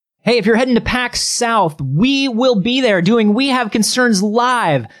Hey, if you're heading to PAX South, we will be there doing We Have Concerns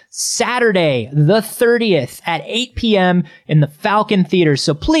live Saturday, the 30th at 8 p.m. in the Falcon Theater.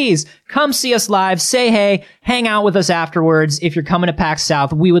 So please come see us live, say hey, hang out with us afterwards. If you're coming to PAX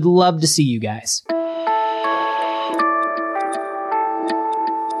South, we would love to see you guys.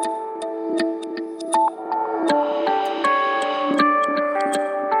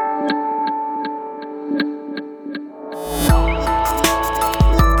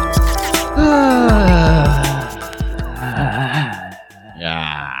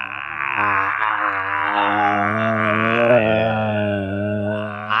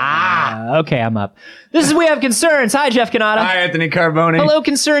 Okay, I'm up. This is We Have Concerns. Hi, Jeff Cannata. Hi, Anthony Carboni. Hello,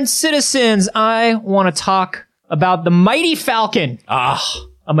 concerned citizens. I want to talk about the mighty falcon.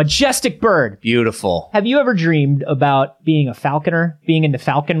 A majestic bird. Beautiful. Have you ever dreamed about being a falconer, being into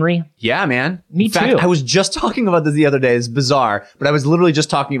falconry? Yeah, man. Me In fact, too. I was just talking about this the other day. It's bizarre, but I was literally just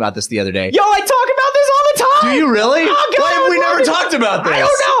talking about this the other day. Yo, I talk about this all the time! Do you really? Oh, God, Why I have would we love never to- talked about this? I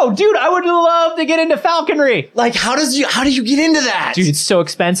don't know! Dude, I would love to get into falconry. Like, how do you get into that? Dude, it's so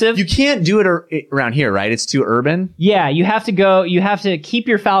expensive. You can't do it around here, right? It's too urban. Yeah, you have to keep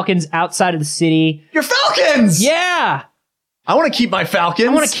your falcons outside of the city. Your falcons! Yeah! I want to keep my falcons.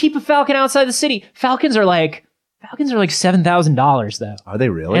 I want to keep a falcon outside the city. Falcons are like $7,000 though. Are they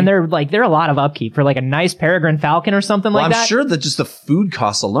really? And they're a lot of upkeep for like a nice peregrine falcon or something well, like that. I'm sure that just the food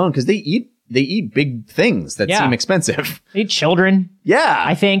costs alone, because they eat big things that Yeah. seem expensive. They eat children, Yeah.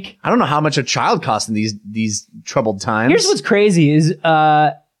 I think. I don't know how much a child costs in these troubled times. Here's what's crazy is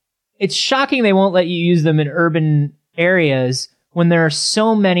it's shocking they won't let you use them in urban areas when there are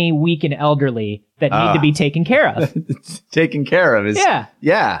so many weak and elderly that need to be taken care of. taken care of is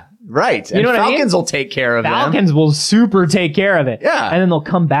Yeah. Right. You and know what I mean? falcons will take care of them. Falcons will super take care of it. Yeah. And then they'll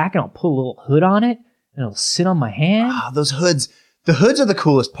come back and I'll put a little hood on it and it'll sit on my hand. Those hoods. The hoods are the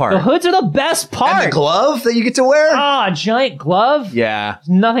coolest part. The hoods are the best part. And the glove that you get to wear. A giant glove. Yeah. There's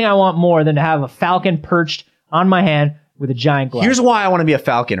nothing I want more than to have a falcon perched on my hand with a giant glove. Here's why I want to be a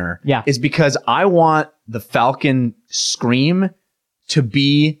falconer. Yeah. Is because I want the falcon scream to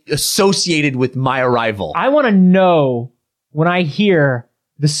be associated with my arrival. I want to know when I hear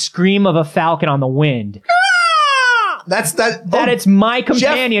the scream of a falcon on the wind That's that. that it's my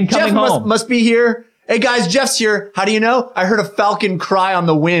companion coming Jeff home. Must be here. Hey guys, Jeff's here. How do you know? I heard a falcon cry on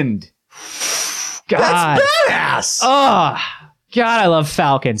the wind. God. That's badass. Oh, God, I love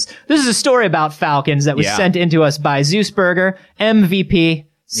falcons. This is a story about falcons that was Yeah. sent into us by Zeusberger, MVP.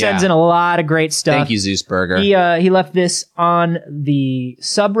 Sends Yeah. in a lot of great stuff. Thank you, Zeusberger. He left this on the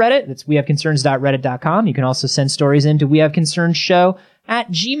subreddit. That's wehaveconcerns.reddit.com. You can also send stories into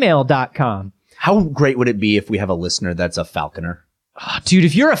wehaveconcernshow@gmail.com. How great would it be if we have a listener that's a falconer? Oh, dude,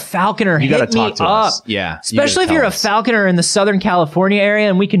 if you're a falconer, You hit got to me talk to up. us. Yeah. Especially if gotta you're a tell us. falconer in the Southern California area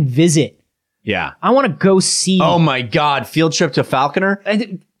and we can visit. Yeah. I want to go see. Oh my God. Field trip to falconer?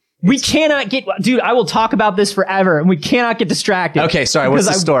 We cannot get, dude, I will talk about this forever and we cannot get distracted. Okay, sorry. What's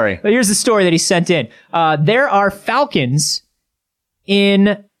the story? Here's the story that he sent in. There are falcons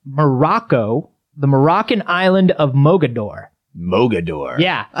in Morocco, the Moroccan island of Mogador. Mogador.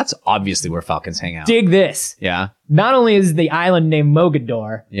 Yeah. That's obviously where falcons hang out. Dig this. Yeah. Not only is the island named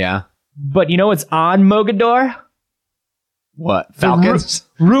Mogador, Yeah. but you know what's on Mogador? What? The Falcons?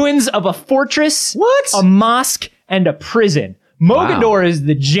 ruins of a fortress, What? a mosque, and a prison. Mogador is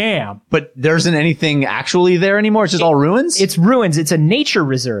the jam. But there isn't anything actually there anymore? It's just all ruins? It's ruins. It's a nature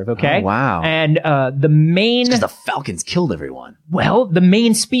reserve, okay? Oh, wow. And the main... because the falcons killed everyone. Well, the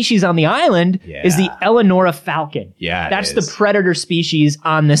main species on the island is the Yeah. Eleonora falcon. Yeah, it That's is. the predator species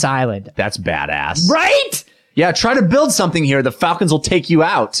on this island. That's badass. Right? Yeah, try to build something here. The falcons will take you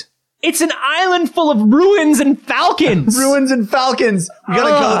out. It's an island full of ruins and falcons. Ruins and falcons. We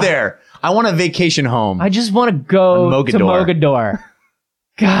gotta go there. I want a vacation home. I just want to go On to Mogador. Mogador.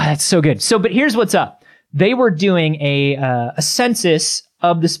 God, that's so good. So, but here's what's up. They were doing a census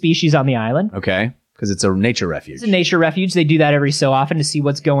of the species on the island. Okay. Because it's a nature refuge. It's a nature refuge. They do that every so often to see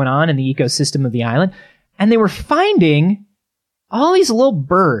what's going on in the ecosystem of the island. And they were finding all these little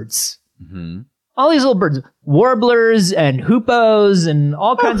birds. Mm-hmm. All these little birds. Warblers and hoopos and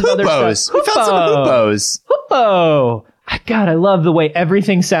all kinds of other stuff. We found some hoopos. Hoopo. God, I love the way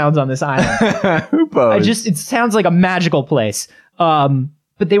everything sounds on this island. Hoopos. It sounds like a magical place.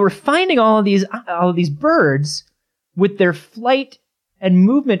 But they were finding all of these birds with their flight and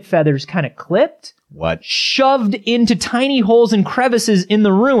movement feathers kind of clipped, What? shoved into tiny holes and crevices in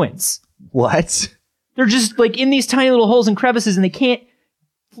the ruins. What? They're just like in these tiny little holes and crevices and they can't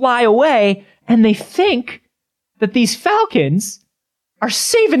fly away. And they think that these falcons are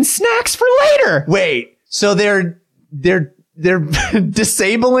saving snacks for later. Wait. So they're they're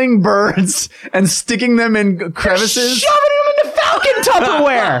disabling birds and sticking them in crevices. Shoving them into Falcon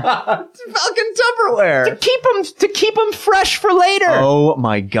Tupperware Falcon Tupperware. to keep them fresh for later. Oh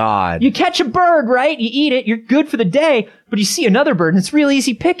my God. You catch a bird, right? You eat it. You're good for the day. But you see another bird, and it's real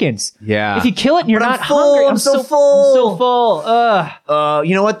easy pickings. Yeah. If you kill it and you're But not I'm full. hungry, I'm so full. I'm so full. Ugh.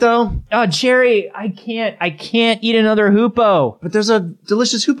 You know what though? Oh, Jerry, I can't eat another hoopoe. But there's a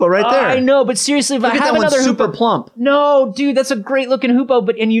delicious hoopoe right there. I know, but seriously, if Look I at have that one, another super hoopoe, plump. no, dude, that's a great looking hoopoe.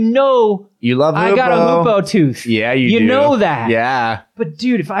 And you know, You love hoopoe. I got a hoopoe tooth. Yeah, you do. You know that. Yeah. But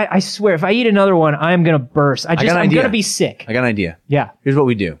dude, I swear, if I eat another one, I am gonna burst. got an I'm idea. gonna be sick. I got an idea. Yeah. Here's what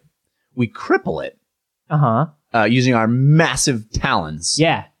we do. We cripple it using our massive talons.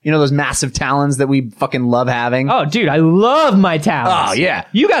 Yeah. You know those massive talons that we fucking love having? Oh, dude, I love my talents. Oh, yeah.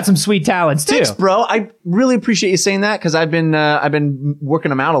 You got some sweet talents too. Thanks, bro. I really appreciate you saying that because I've been working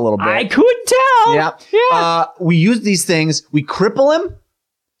them out a little bit. I could tell. Yeah. Yeah. We use these things. We cripple him,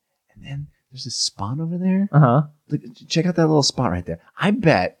 and then there's this spot over there. Look, check out that little spot right there. I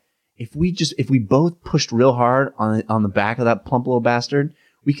bet if we both pushed real hard on the back of that plump little bastard,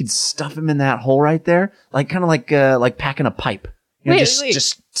 we could stuff him in that hole right there, like kind of like packing a pipe. You know, Wait.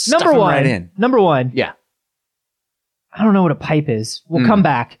 just stuff Number him one. right in. Number one. Yeah. I don't know what a pipe is. We'll come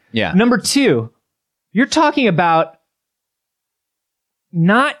back. Yeah. Number two, you're talking about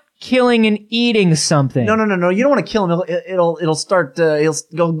not killing and eating something. No. You don't want to kill him. It'll start.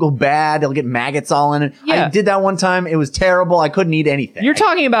 It'll go bad. It'll get maggots all in it. Yeah. I did that one time. It was terrible. I couldn't eat anything. You're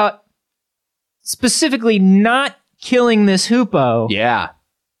talking about specifically not killing this hoopoe, Yeah.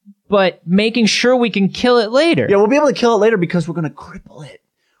 but making sure we can kill it later. Yeah, we'll be able to kill it later because we're going to cripple it.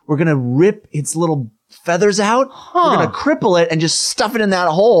 We're going to rip its little feathers out. We're going to cripple it and just stuff it in that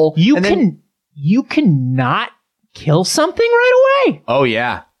hole. You cannot kill something right away? Oh,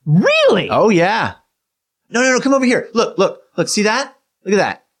 yeah. Really? Oh, yeah. No. Come over here. Look. See that? Look at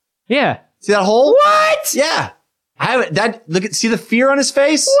that. Yeah. See that hole? What? Yeah. See the fear on his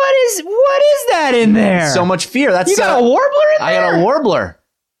face? What is that in there? So much fear. That's You got a warbler in I there? got a warbler.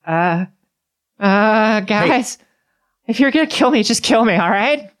 Guys, if you're gonna kill me, just kill me, all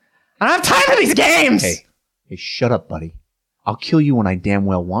right? I don't have time for these games! Hey, shut up, buddy. I'll kill you when I damn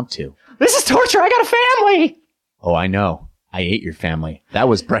well want to. This is torture, I got a family! Oh, I know. I ate your family. That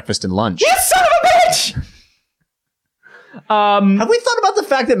was breakfast and lunch. You son of a bitch! Have we thought about the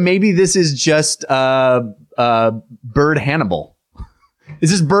fact that maybe this is just Bird Hannibal? Is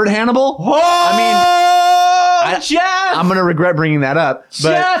this Bird Hannibal? Oh, Jeff! I'm going to regret bringing that up.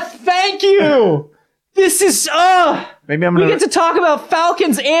 But Jeff, thank you! This is, maybe I'm we going get to talk about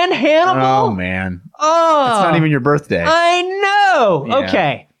Falcons and Hannibal? Oh, man. Oh. It's not even your birthday. I know! Yeah.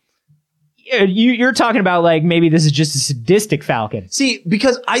 Okay. You're talking about, like, maybe this is just a sadistic falcon. See,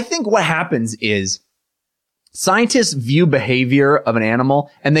 because I think what happens is scientists view behavior of an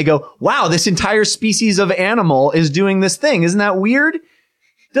animal and they go, wow, this entire species of animal is doing this thing. Isn't that weird?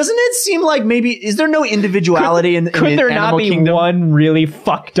 Doesn't it seem like maybe, is there no individuality in the Could there animal not be kingdom? one really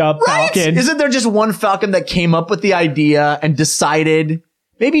fucked up Right? falcon? Isn't there just one falcon that came up with the idea and decided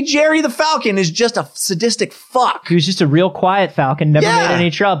maybe Jerry the Falcon is just a sadistic fuck? He was just a real quiet falcon, never Yeah. made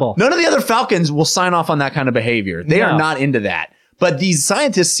any trouble. None of the other falcons will sign off on that kind of behavior. They are No. not into that. But these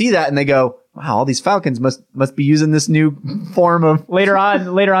scientists see that and they go, wow, all these falcons must be using this new form of... Later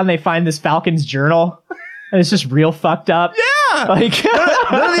on, they find this falcon's journal, and it's just real fucked up. Yeah! Like,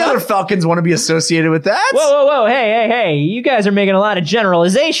 None of the other falcons want to be associated with that. whoa, hey, you guys are making a lot of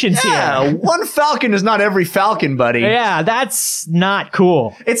generalizations Yeah, here. one falcon is not every falcon, buddy. Yeah, that's not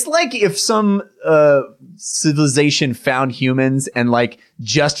cool. It's like if some civilization found humans and like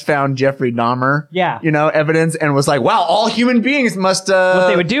just found Jeffrey Dahmer. Yeah. You know, evidence and was like, wow, all human beings must What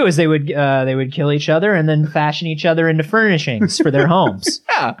they would do is they would kill each other and then fashion each other into furnishings for their homes.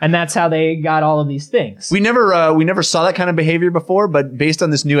 Yeah. And that's how they got all of these things. We never saw that kind of behavior before, but based on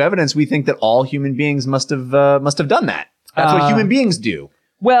this new evidence, we think that all human beings must have done that. That's what human beings do.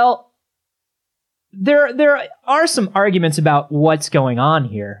 Well, there are some arguments about what's going on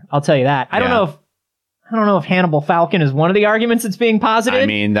here. I'll tell you that. I don't know if Hannibal Falcon is one of the arguments that's being posited. I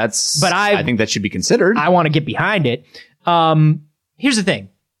mean, I think that should be considered. I want to get behind it. Here's the thing.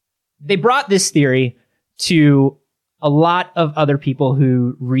 They brought this theory to a lot of other people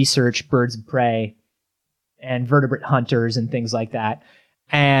who research birds of prey and vertebrate hunters and things like that.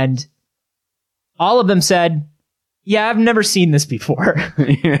 And all of them said, yeah, I've never seen this before.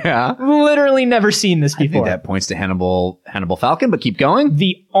 Yeah. Literally never seen this I think before. that points to Hannibal Falcon, but keep going.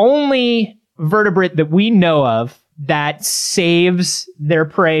 The only vertebrate that we know of that saves their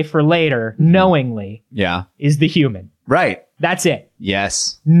prey for later knowingly Yeah. is the human. Right. That's it.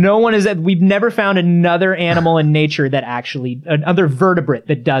 Yes. We've never found another animal in nature that actually, another vertebrate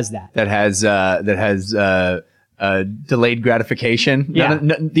that does that. That has delayed gratification. Yeah.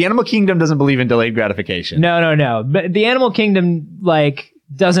 The animal kingdom doesn't believe in delayed gratification. No. But the animal kingdom,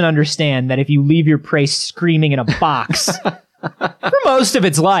 doesn't understand that if you leave your prey screaming in a box for most of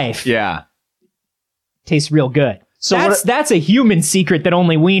its life, Yeah. tastes real good. So that's a human secret that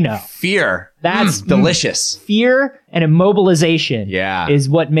only we know. Fear. That's delicious. Fear and immobilization Yeah. is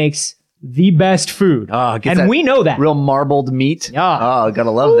what makes the best food. And we know that. Real marbled meat. Yeah. Oh,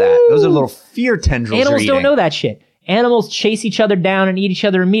 gotta love that. Those are little fear tendrils. Animals don't know that shit. Animals chase each other down and eat each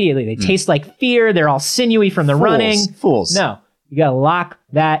other immediately. They taste like fear. They're all sinewy from the running. Fools. No, you gotta lock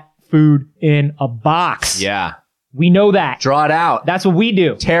that food in a box. Yeah. We know that. Draw it out. That's what we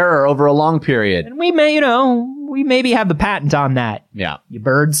do. Terror over a long period. And we maybe have the patent on that. Yeah. You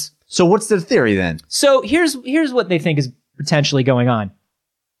birds. So what's the theory then? So here's what they think is potentially going on.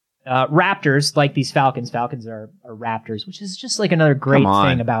 Raptors, like these falcons are raptors, which is just like another great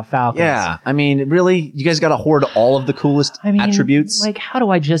thing about falcons. Yeah. I mean, really? You guys got to hoard all of the coolest attributes? Like, how do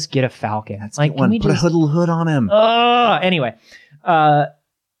I just get a falcon? Like, can we put a little hood on him? Anyway,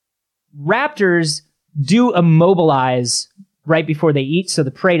 raptors do immobilize right before they eat, so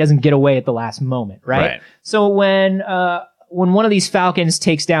the prey doesn't get away at the last moment, right? So when one of these falcons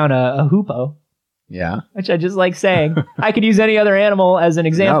takes down a hoopoe, yeah, which I just like saying, I could use any other animal as an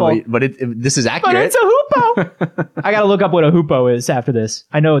example. No, but this is accurate. But it's a hoopoe. I gotta look up what a hoopoe is after this.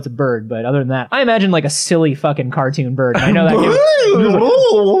 I know it's a bird, but other than that, I imagine like a silly fucking cartoon bird. And I know that.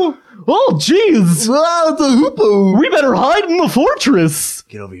 Oh, jeez! The hoopoe. We better hide in the fortress.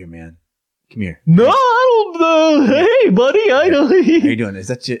 Get over here, man. Come here. No, I don't. Hey, buddy, I don't. How you doing? Is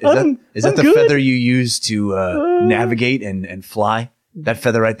that the good. feather you use to navigate and fly? That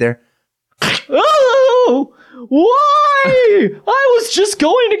feather right there. Oh, why? I was just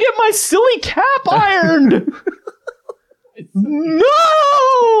going to get my silly cap ironed.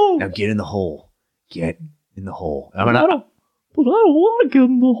 No. Now get in the hole. Get in the hole. But I don't want to get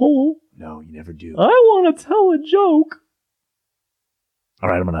in the hole. No, you never do. I want to tell a joke. All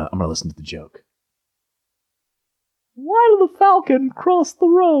right, I'm gonna listen to the joke. Why did the falcon cross the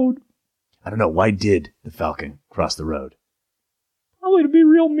road? I don't know. Why did the falcon cross the road? Probably to be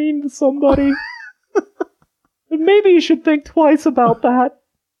real mean to somebody. And maybe you should think twice about that.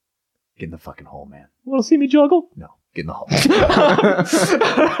 Get in the fucking hole, man. You want to see me juggle? No, get in the hole.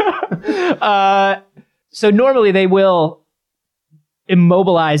 So normally they will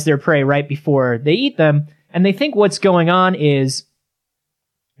immobilize their prey right before they eat them, and they think what's going on is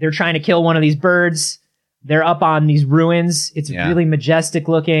they're trying to kill one of these birds. They're up on these ruins. It's really majestic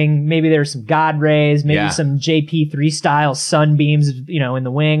looking. Maybe there's some God rays, maybe some JP3 style sunbeams, in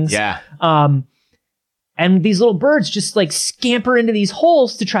the wings. Yeah. And these little birds just like scamper into these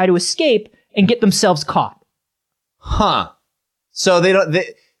holes to try to escape and get themselves caught. Huh. So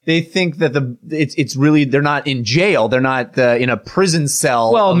they think that it's really, they're not in jail. They're not in a prison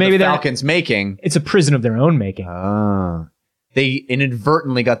cell. Well, maybe the falcon's making. It's a prison of their own making. They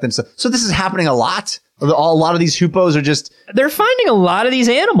inadvertently got themselves. So this is happening a lot. A lot of these hoopos are just. They're finding a lot of these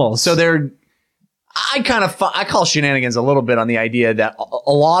animals. So I call shenanigans a little bit on the idea that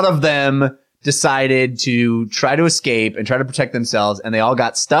a lot of them decided to try to escape and try to protect themselves, and they all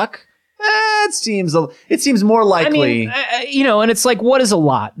got stuck. It seems more likely. I mean, and it's like, what is a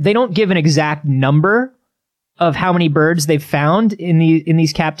lot? They don't give an exact number of how many birds they've found in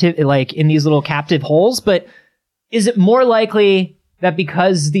these little captive holes, but is it more likely that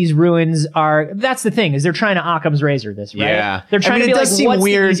because these ruins that's the thing, is they're trying to Occam's razor this, right? Yeah. They're trying to be like, what's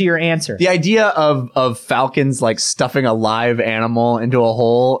weird. The easier answer? The idea of falcons like stuffing a live animal into a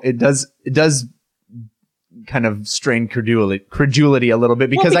hole, it does kind of strain credulity a little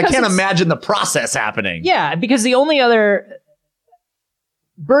bit, because I can't imagine the process happening. Yeah, because the only other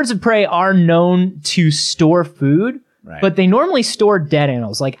birds of prey are known to store food, right, but they normally store dead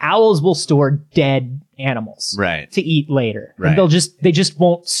animals. Like owls will store dead animals, right, to eat later. Right. And they just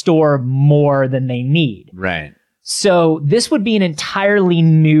won't store more than they need. Right. So this would be an entirely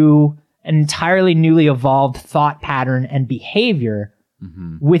newly evolved thought pattern and behavior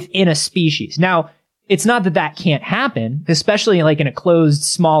within a species. Now, it's not that can't happen, especially like in a closed,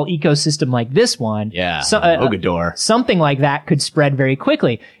 small ecosystem like this one. Yeah, Mogador. Something like that could spread very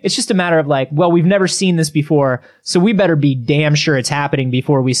quickly. It's just a matter of like, well, we've never seen this before, so we better be damn sure it's happening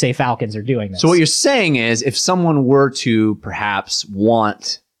before we say falcons are doing this. So what you're saying is, if someone were to perhaps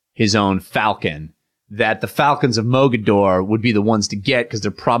want his own falcon, that the falcons of Mogador would be the ones to get, because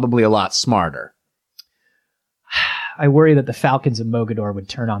they're probably a lot smarter. I worry that the falcons of Mogador would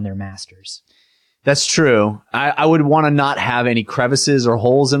turn on their masters. That's true. I would want to not have any crevices or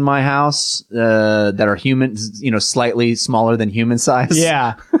holes in my house that are human, slightly smaller than human size.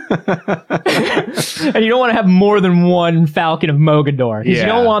 Yeah. And you don't want to have more than one Falcon of Mogador because you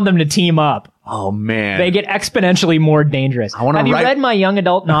don't want them to team up. Oh, man. They get exponentially more dangerous. Have you read my young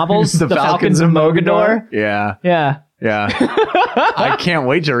adult novels, The Falcons of Mogador? Yeah. Yeah. Yeah. I can't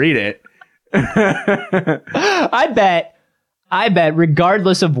wait to read it. I bet,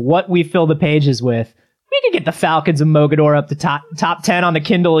 regardless of what we fill the pages with, we could get the Falcons of Mogador up to top 10 on the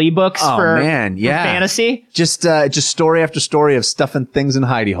Kindle ebooks for fantasy. Just story after story of stuffing things in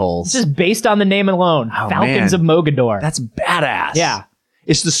hidey holes. Just based on the name alone. Falcons of Mogador. That's badass. Yeah.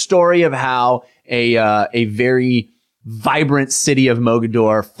 It's the story of how a very vibrant city of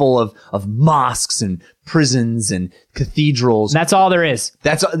Mogador, full of mosques and prisons and cathedrals. That's all there is.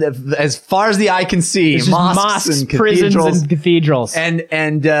 That's as far as the eye can see. It's just mosques and prisons and cathedrals,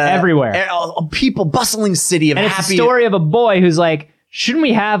 and everywhere. People, bustling city of and happy. It's a story of a boy who's like, shouldn't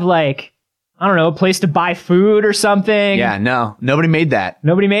we have like, I don't know, a place to buy food or something? Yeah, no, nobody made that.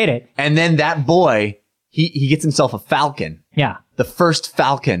 Nobody made it. And then that boy, he gets himself a falcon. Yeah, the first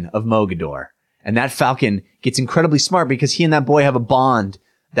falcon of Mogador. And that falcon gets incredibly smart because he and that boy have a bond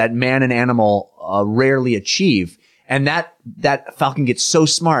that man and animal rarely achieve. And that falcon gets so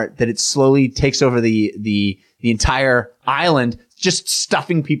smart that it slowly takes over the entire island, just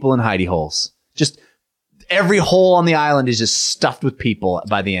stuffing people in hidey holes. Just every hole on the island is just stuffed with people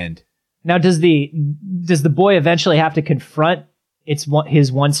by the end. Now, does the boy eventually have to confront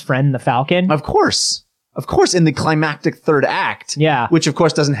his once friend, the falcon? Of course, in the climactic third act. Yeah. Which, of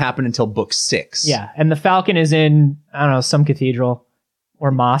course, doesn't happen until book 6. Yeah. And the falcon is in, I don't know, some cathedral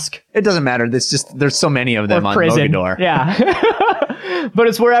or mosque. It doesn't matter. There's so many of them on prison. Mogador. Yeah. But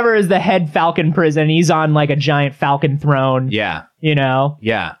it's wherever is the head falcon prison. He's on like a giant falcon throne. Yeah.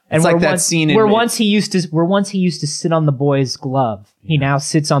 Yeah. It's like that scene where once he used to sit on the boy's glove. He now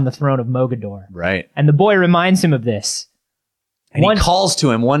sits on the throne of Mogador. Right. And the boy reminds him of this. And he calls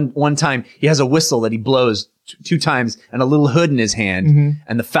to him one time. He has a whistle that he blows 2 times and a little hood in his hand. Mm-hmm.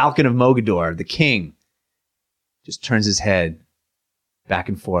 And the Falcon of Mogador, the king, just turns his head back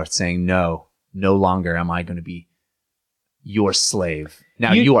and forth saying, no longer am I going to be your slave.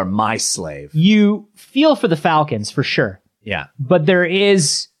 Now you are my slave. You feel for the Falcons for sure. Yeah. But there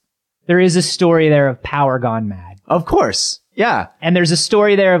is a story there of power gone mad. Of course. Yeah. And there's a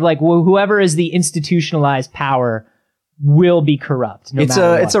story there of like, whoever is the institutionalized power will be corrupt. It's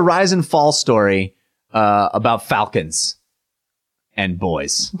a rise and fall story about falcons and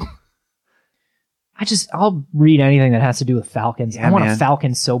boys. I'll read anything that has to do with falcons. Yeah, I want a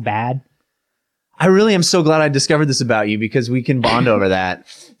falcon so bad. I really am so glad I discovered this about you because we can bond over that.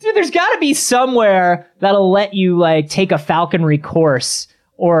 Dude, there's got to be somewhere that'll let you like take a falconry course,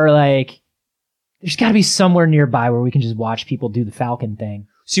 or like there's got to be somewhere nearby where we can just watch people do the falcon thing.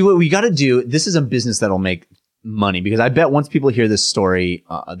 See, what we got to do, this is a business that'll make money because I bet once people hear this story,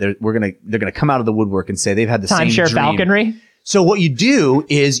 they're gonna come out of the woodwork and say they've had the same dream. Timeshare falconry. So what you do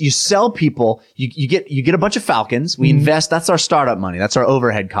is you sell people, you get a bunch of falcons. We invest, that's our startup money. That's our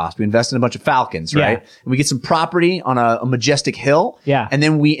overhead cost. We invest in a bunch of falcons, right? Yeah. And we get some property on a majestic hill. Yeah. And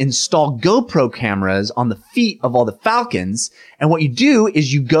then we install GoPro cameras on the feet of all the falcons. And what you do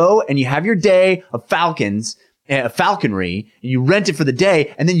is you go and you have your day of falconry, and you rent it for the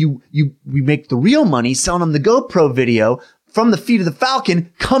day. And then we make the real money selling them the GoPro video from the feet of the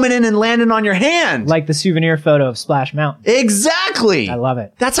falcon coming in and landing on your hand. Like the souvenir photo of Splash Mountain. Exactly. I love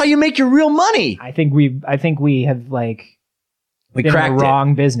it. That's how you make your real money. I think we have like we been cracked in the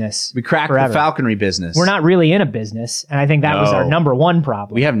wrong business. We cracked forever. the falconry business. We're not really in a business, and I think that was our number one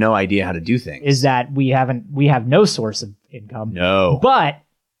problem. We have no idea how to do things. Is that we have no source of income. No. But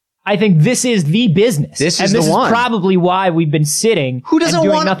I think this is the business. This is probably why we've been sitting and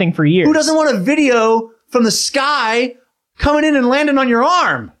doing nothing for years. Who doesn't want a video from the sky coming in and landing on your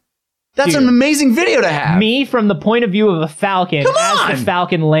arm? That's an amazing video to have. Me from the point of view of a falcon as the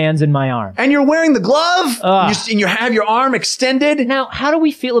falcon lands in my arm. And you're wearing the glove, and you have your arm extended. Now, how do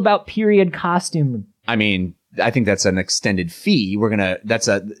we feel about period costume? I mean, I think that's an extended fee. It's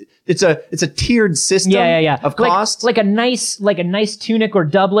a tiered system of cost. Like a nice tunic or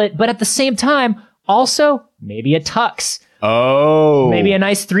doublet, but at the same time, also maybe a tux. Oh. Maybe a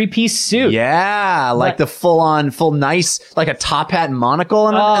nice 3-piece suit. Yeah, like the full nice, like a top hat and monocle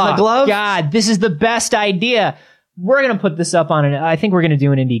and a glove. God, this is the best idea. We're going to put this up I think we're going to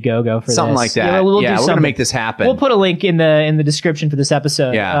do an Indiegogo for something this. like that. We're going to make this happen. We'll put a link in the description for this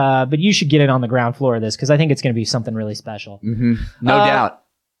episode. Yeah. But you should get in on the ground floor of this because I think it's going to be something really special. Mm-hmm. No doubt.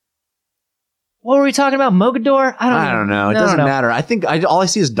 What were we talking about? Mogador? I don't know. It doesn't matter. I think all I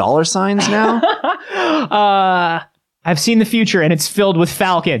see is dollar signs now. I've seen the future, and it's filled with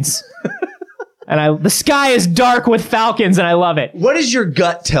falcons. And the sky is dark with falcons, and I love it. What does your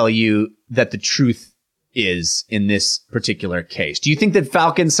gut tell you that the truth is in this particular case? Do you think that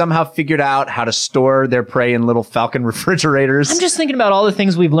falcons somehow figured out how to store their prey in little falcon refrigerators? I'm just thinking about all the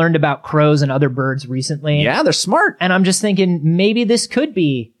things we've learned about crows and other birds recently. Yeah, they're smart. And I'm just thinking maybe this could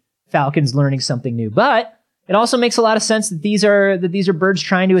be falcons learning something new. But it also makes a lot of sense that these are birds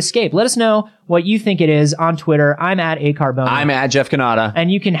trying to escape. Let us know what you think it is on Twitter. I'm at @acarbone. I'm at Jeff Cannata.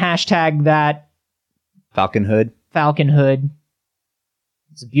 And you can hashtag that Falcon Hood. Falcon Hood.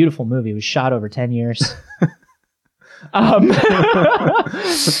 It's a beautiful movie. It was shot over 10 years.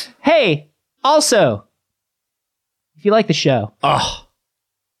 Hey, also, if you like the show,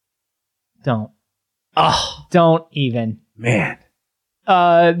 don't even. Man.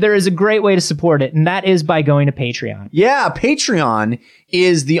 There is a great way to support it, and that is by going to Patreon. Yeah, Patreon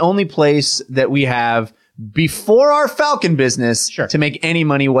is the only place that we have before our Falcon business to make any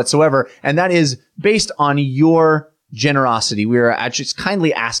money whatsoever. And that is based on your generosity. We are actually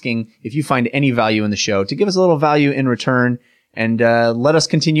kindly asking if you find any value in the show to give us a little value in return and let us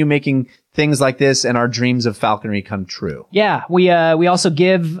continue making things like this and our dreams of falconry come true. Yeah, we also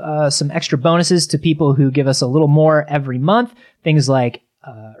give some extra bonuses to people who give us a little more every month. Things like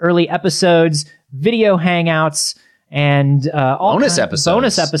early episodes, video hangouts, and all bonus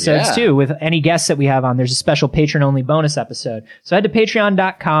episodes too, with any guests that we have on. There's a special patron-only bonus episode. So head to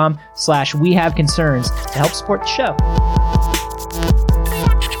patreon.com/wehaveconcerns to help support the show.